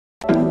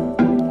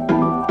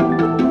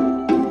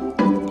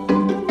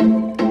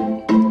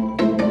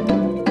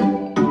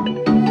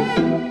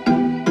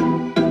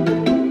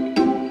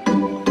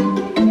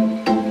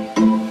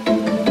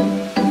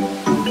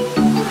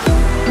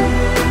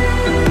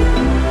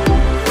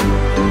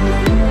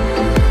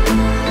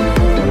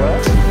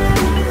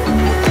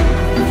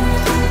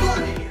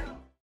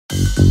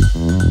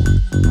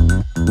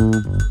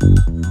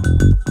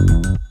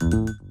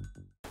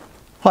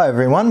Hi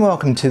everyone,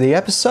 welcome to the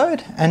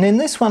episode, and in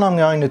this one I'm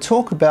going to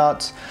talk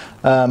about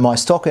my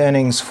stock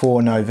earnings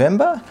for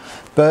November,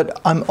 but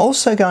I'm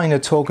also going to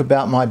talk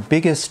about my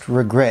biggest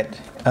regret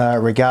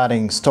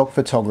regarding stock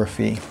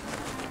photography.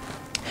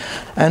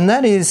 And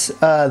that is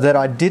that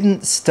I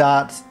didn't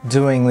start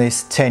doing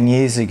this 10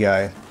 years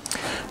ago.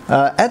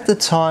 At the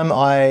time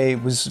I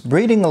was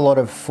reading a lot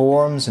of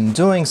forums and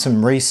doing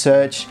some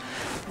research,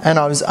 and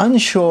I was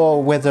unsure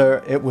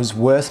whether it was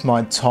worth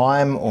my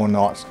time or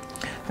not.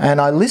 And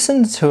I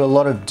listened to a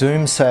lot of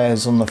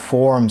doomsayers on the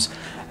forums,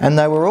 and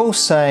they were all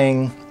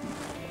saying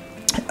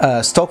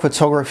stock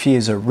photography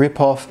is a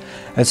rip-off,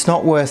 it's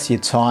not worth your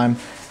time,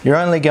 you're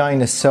only going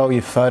to sell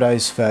your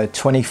photos for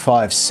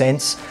 25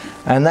 cents,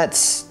 and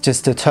that's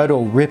just a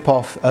total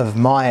rip-off of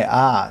my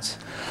art.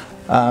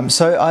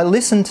 So I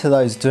listened to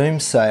those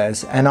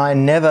doomsayers and I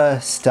never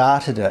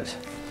started it.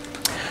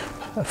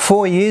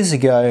 4 years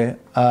ago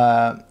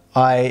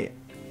I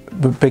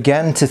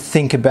began to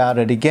think about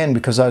it again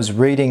because I was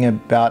reading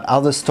about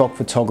other stock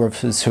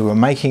photographers who were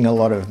making a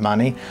lot of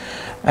money,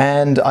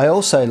 and I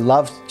also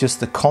loved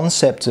just the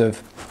concept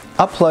of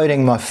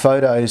uploading my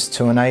photos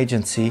to an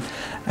agency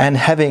and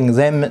having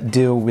them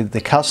deal with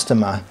the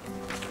customer.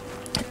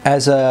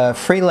 As a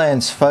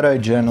freelance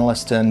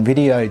photojournalist and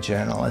video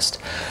journalist,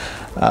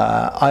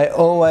 I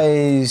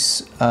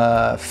always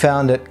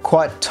found it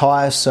quite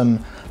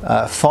tiresome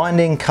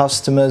finding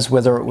customers,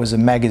 whether it was a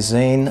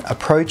magazine,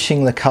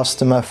 approaching the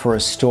customer for a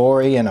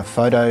story and a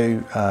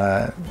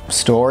photo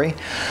story,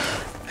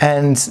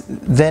 and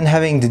then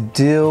having to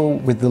deal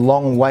with the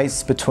long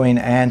waits between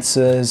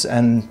answers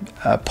and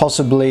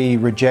possibly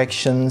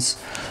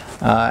rejections.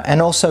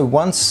 And also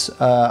once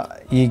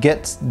you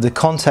get the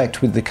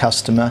contact with the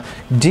customer,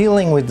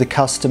 dealing with the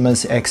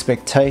customer's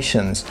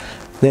expectations.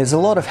 There's a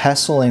lot of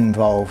hassle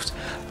involved,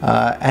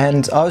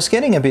 and I was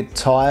getting a bit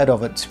tired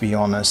of it, to be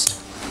honest.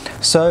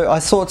 So I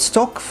thought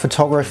stock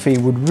photography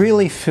would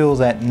really fill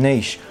that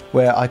niche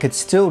where I could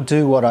still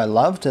do what I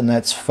loved, and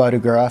that's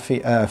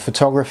photography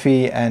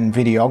and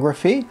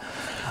videography,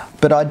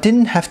 but I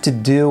didn't have to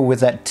deal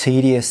with that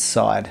tedious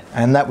side,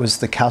 and that was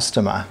the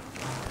customer.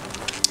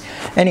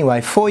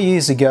 Anyway, 4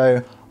 years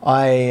ago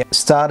I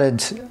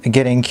started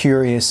getting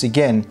curious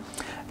again,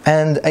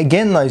 and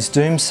again those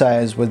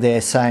doomsayers were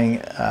there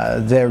saying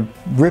they're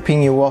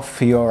ripping you off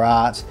for your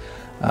art,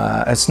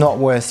 it's not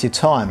worth your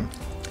time.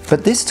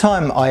 But this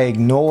time I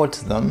ignored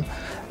them,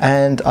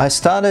 and I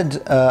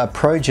started a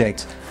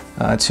project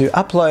to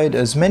upload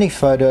as many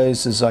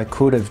photos as I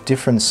could of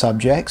different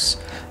subjects,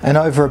 and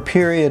over a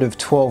period of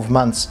 12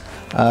 months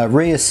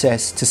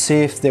reassess to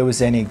see if there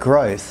was any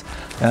growth.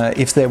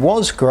 If there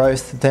was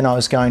growth, then I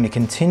was going to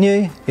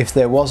continue. If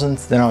there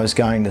wasn't, then I was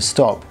going to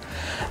stop.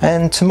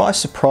 And to my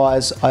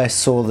surprise, I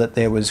saw that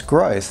there was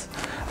growth.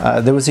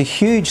 There was a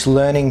huge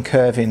learning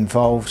curve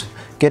involved,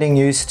 getting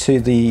used to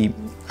the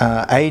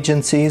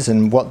agencies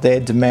and what their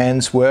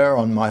demands were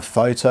on my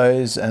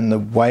photos and the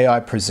way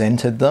I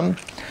presented them.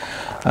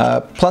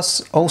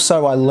 Plus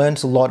also I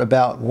learned a lot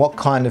about what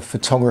kind of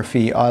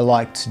photography I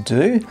like to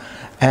do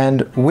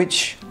and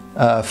which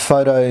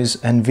photos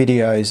and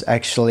videos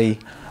actually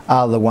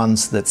are the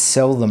ones that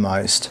sell the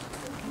most.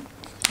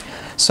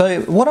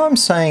 So what I'm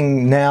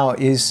saying now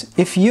is,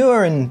 if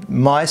you're in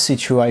my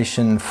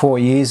situation 4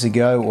 years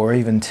ago or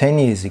even 10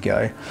 years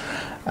ago,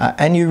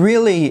 and you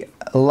really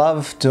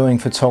love doing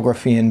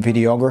photography and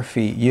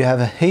videography, you have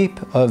a heap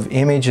of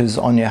images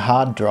on your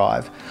hard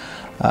drive,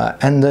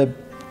 and the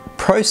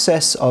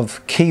process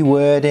of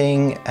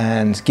keywording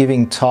and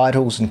giving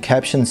titles and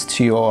captions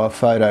to your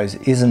photos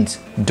isn't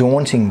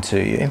daunting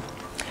to you,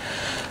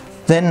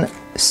 then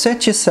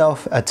set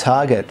yourself a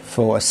target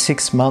for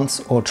 6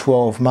 months or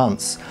 12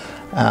 months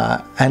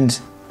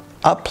and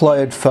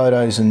upload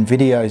photos and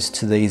videos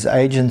to these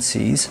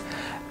agencies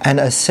and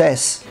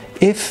assess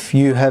if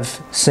you have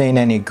seen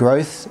any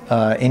growth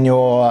in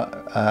your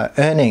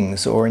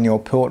earnings or in your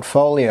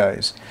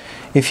portfolios.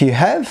 If you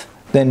have,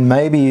 then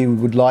maybe you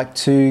would like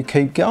to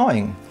keep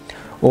going,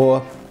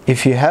 or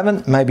if you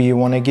haven't, maybe you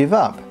want to give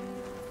up.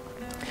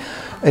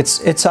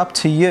 It's up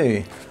to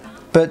you.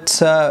 But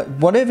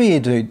whatever you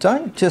do,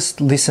 don't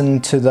just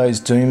listen to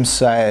those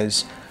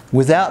doomsayers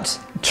without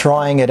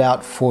trying it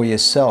out for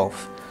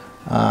yourself.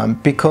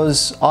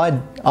 Because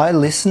I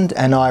listened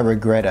and I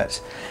regret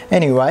it.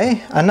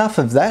 Anyway, enough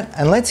of that,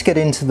 and let's get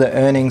into the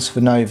earnings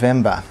for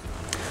November.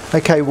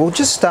 Okay, we'll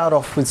just start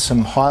off with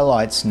some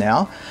highlights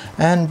now,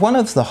 and one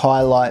of the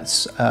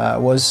highlights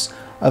was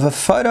of a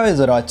photo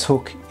that I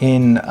took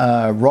in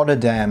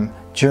Rotterdam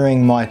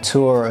during my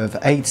tour of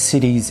 8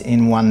 cities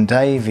in 1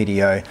 day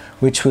video,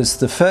 which was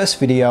the first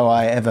video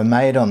I ever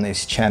made on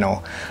this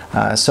channel.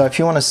 So if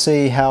you want to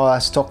see how a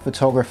stock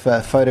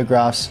photographer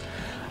photographs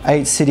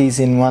 8 cities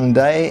in 1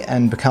 day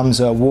and becomes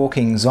a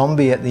walking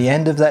zombie at the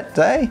end of that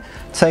day,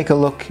 take a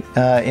look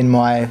in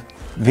my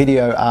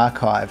video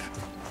archive.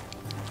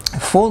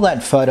 For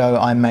that photo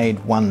I made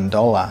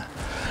 $1.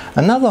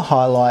 Another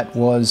highlight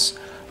was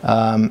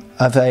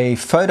of a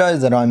photo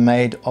that I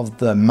made of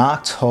the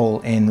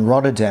Markthal in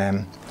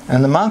Rotterdam.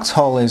 And the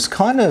Markthal is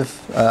kind of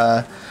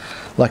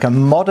like a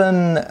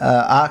modern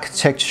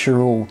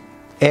architectural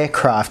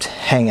aircraft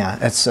hangar.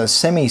 It's a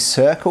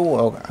semicircle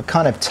or a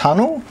kind of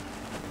tunnel,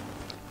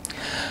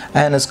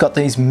 and it's got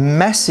these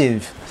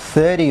massive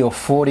 30 or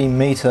 40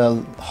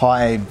 meter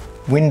high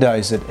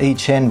windows at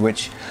each end,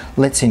 which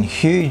lets in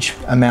huge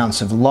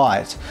amounts of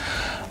light.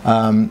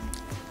 And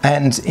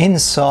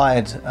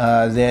inside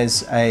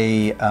there's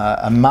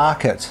a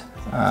market,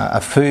 a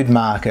food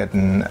market,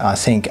 and I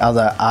think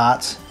other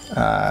art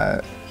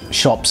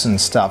shops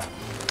and stuff.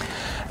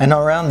 And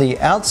around the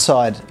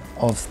outside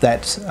of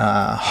that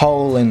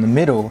hole in the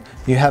middle,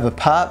 you have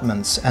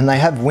apartments, and they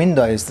have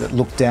windows that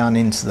look down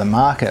into the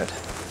market.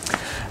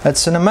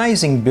 It's an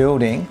amazing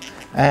building,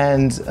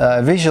 and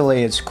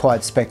visually it's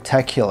quite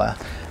spectacular.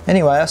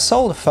 Anyway, I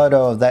sold a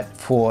photo of that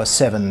for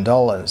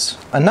 $7.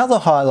 Another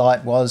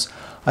highlight was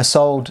I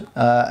sold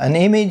an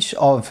image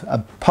of a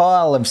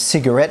pile of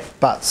cigarette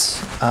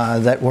butts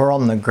that were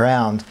on the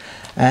ground,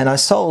 and I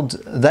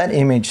sold that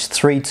image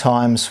 3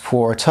 times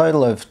for a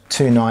total of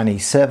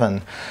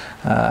 $2.97.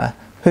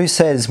 Who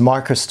says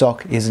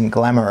microstock isn't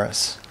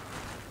glamorous?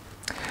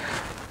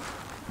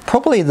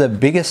 Probably the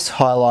biggest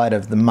highlight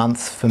of the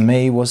month for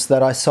me was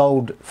that I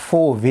sold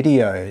 4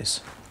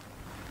 videos.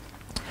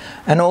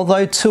 And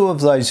although 2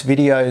 of those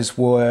videos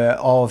were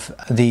of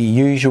the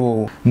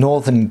usual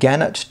northern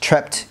gannet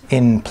trapped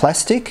in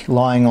plastic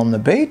lying on the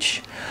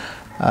beach,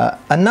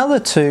 another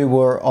 2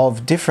 were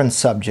of different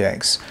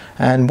subjects,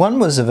 and one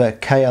was of a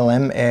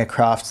KLM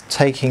aircraft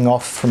taking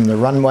off from the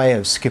runway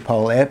of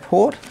Schiphol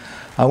Airport.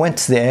 I went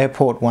to the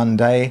airport one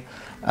day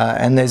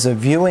and there's a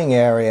viewing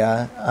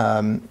area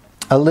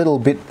a little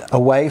bit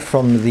away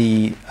from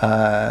the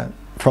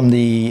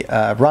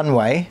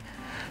runway.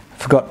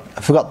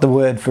 I forgot the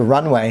word for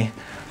runway,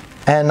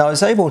 and I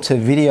was able to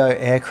video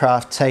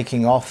aircraft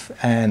taking off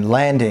and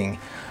landing.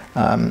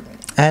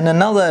 And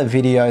another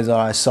video that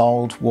I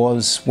sold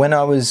was when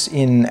I was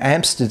in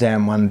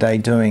Amsterdam one day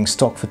doing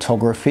stock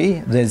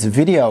photography. There's a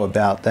video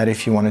about that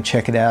if you want to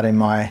check it out in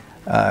my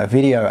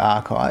video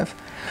archive.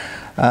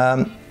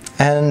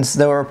 And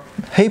there were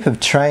a heap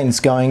of trains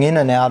going in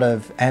and out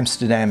of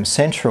Amsterdam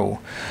Central,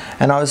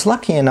 and I was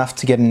lucky enough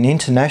to get an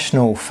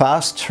international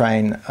fast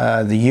train,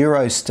 the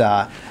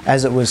Eurostar,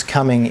 as it was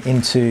coming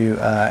into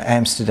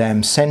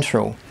Amsterdam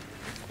Central.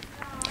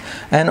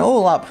 And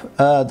all up,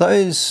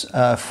 those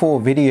 4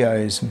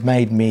 videos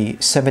made me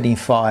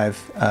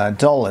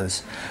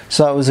 $75.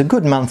 So it was a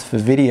good month for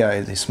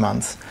video this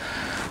month.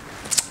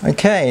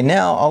 Okay,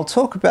 now I'll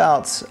talk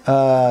about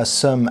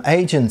some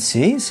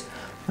agencies.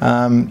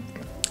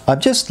 I've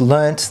just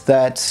learnt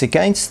that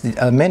against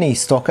many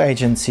stock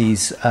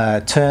agencies'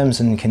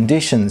 terms and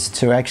conditions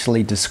to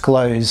actually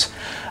disclose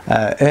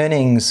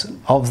earnings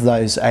of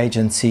those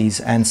agencies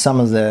and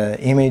some of the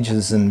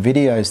images and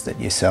videos that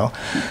you sell.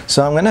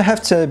 So I'm going to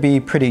have to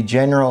be pretty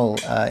general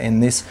in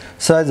this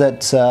so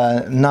that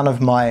none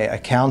of my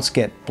accounts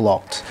get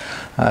blocked.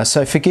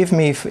 So forgive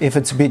me if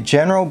it's a bit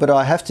general, but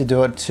I have to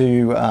do it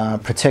to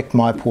protect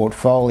my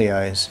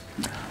portfolios.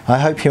 I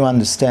hope you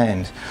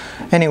understand.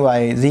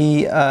 Anyway,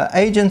 the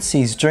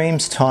agencies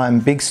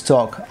Dreamstime, Big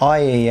Stock,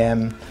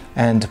 IEM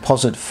and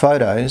Deposit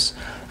Photos,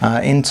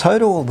 in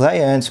total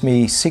they earned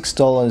me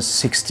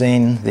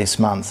 $6.16 this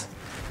month.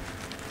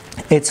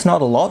 It's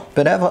not a lot,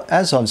 but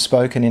as I've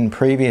spoken in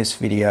previous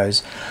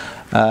videos,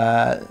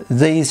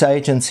 these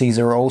agencies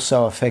are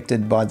also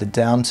affected by the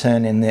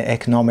downturn in the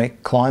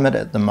economic climate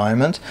at the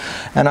moment,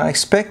 and I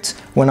expect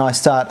when I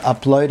start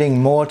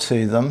uploading more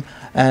to them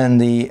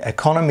and the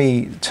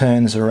economy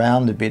turns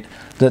around a bit,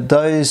 that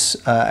those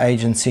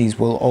agencies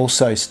will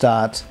also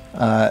start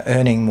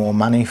earning more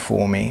money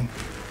for me.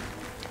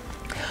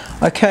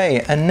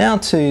 Okay, and now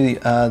to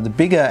the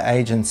bigger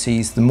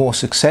agencies, the more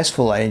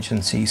successful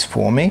agencies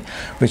for me,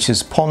 which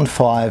is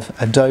Pond5,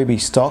 Adobe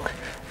Stock,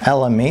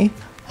 Alamy,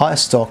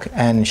 iStock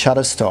and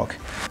Shutterstock.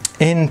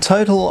 In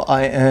total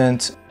I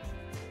earned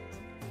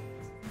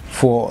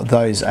for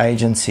those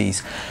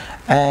agencies,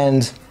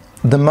 and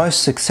the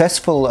most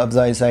successful of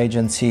those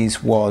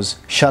agencies was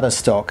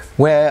Shutterstock,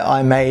 where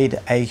I made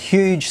a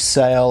huge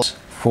sale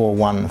for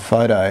 1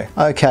 photo.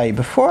 Okay,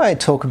 before I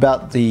talk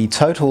about the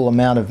total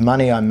amount of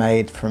money I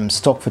made from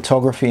stock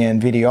photography and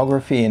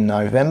videography in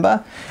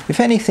November, if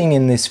anything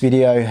in this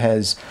video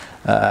has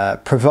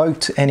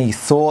provoked any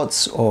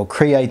thoughts or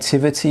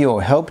creativity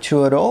or helped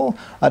you at all,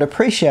 I'd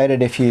appreciate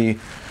it if you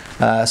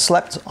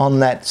slapped on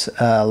that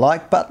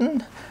like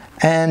button.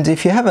 And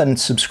if you haven't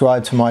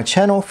subscribed to my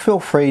channel, feel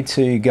free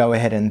to go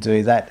ahead and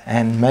do that,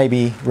 and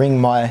maybe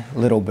ring my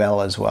little bell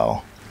as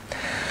well.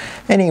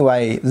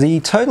 Anyway, the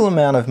total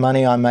amount of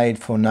money I made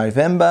for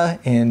November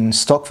in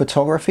stock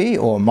photography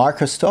or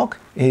microstock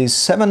is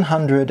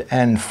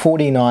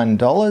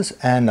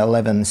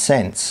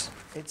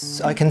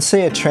 $749.11. I can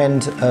see a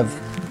trend of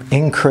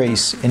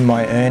increase in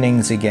my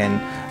earnings again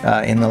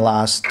in the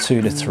last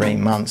 2 to 3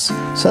 months,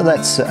 so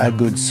that's a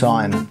good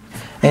sign.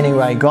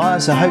 Anyway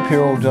guys, I hope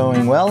you're all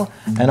doing well,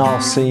 and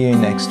I'll see you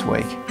next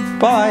week.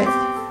 Bye!